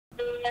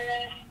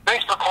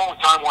Thanks for calling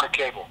Time Warner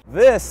Cable.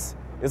 This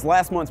is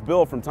last month's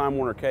bill from Time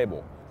Warner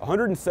Cable,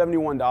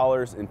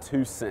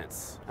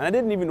 $171.02. And I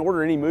didn't even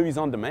order any movies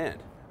on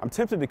demand. I'm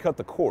tempted to cut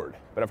the cord,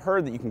 but I've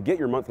heard that you can get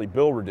your monthly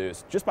bill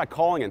reduced just by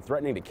calling and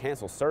threatening to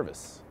cancel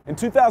service. In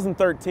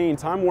 2013,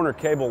 Time Warner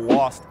Cable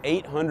lost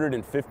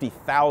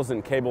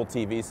 850,000 cable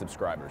TV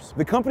subscribers.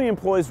 The company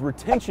employs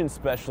retention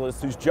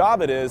specialists whose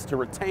job it is to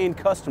retain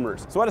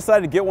customers, so I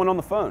decided to get one on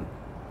the phone.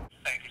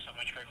 Thank you so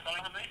much for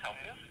calling. How may I help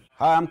you?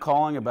 Hi, I'm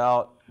calling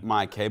about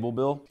my cable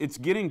bill. It's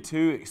getting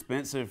too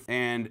expensive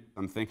and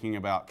I'm thinking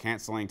about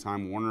canceling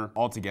Time Warner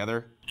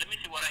altogether. Let me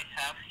see what I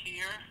have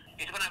here.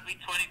 It's going to be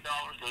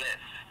 $20 less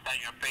than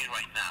you're paying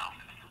right now.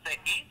 The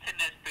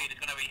internet speed is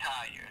going to be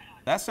higher.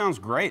 That sounds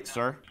great,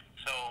 sir.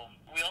 So,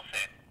 we all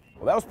set.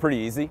 Well, that was pretty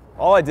easy.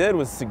 All I did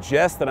was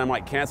suggest that I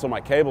might cancel my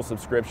cable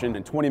subscription,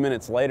 and 20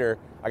 minutes later,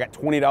 I got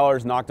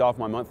 $20 knocked off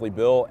my monthly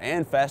bill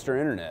and faster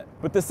internet.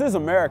 But this is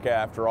America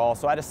after all,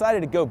 so I decided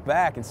to go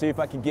back and see if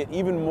I could get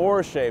even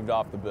more shaved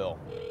off the bill.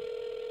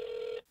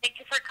 Thank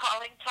you for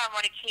calling Time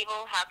Warner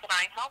Cable. How can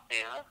I help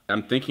you?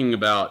 I'm thinking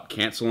about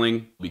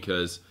canceling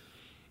because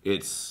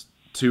it's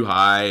too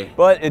high.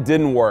 But it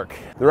didn't work.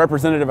 The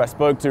representative I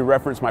spoke to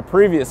referenced my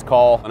previous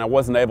call and I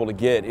wasn't able to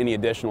get any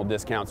additional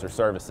discounts or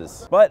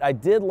services. But I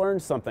did learn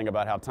something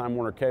about how Time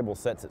Warner Cable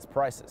sets its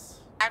prices.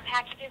 Our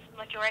packages,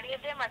 majority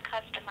of them are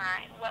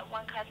customized. What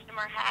one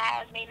customer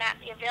has may not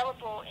be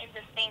available in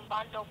the same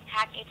bundle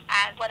package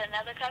as what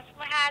another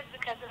customer has,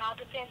 because it all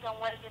depends on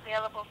what is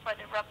available for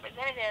the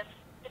representative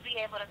to be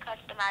able to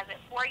customize it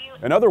for you.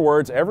 In other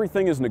words,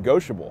 everything is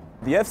negotiable.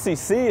 The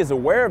FCC is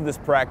aware of this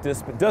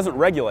practice but doesn't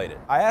regulate it.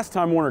 I asked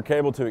Time Warner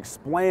Cable to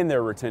explain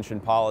their retention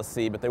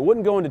policy, but they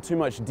wouldn't go into too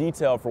much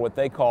detail for what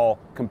they call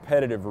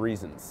competitive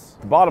reasons.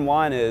 The bottom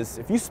line is,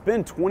 if you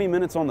spend 20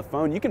 minutes on the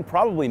phone, you can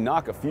probably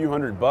knock a few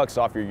 $100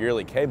 off your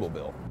yearly cable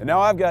bill. And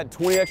now I've got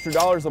 $20 extra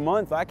a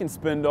month I can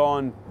spend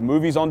on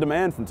movies on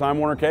demand from Time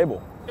Warner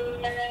Cable.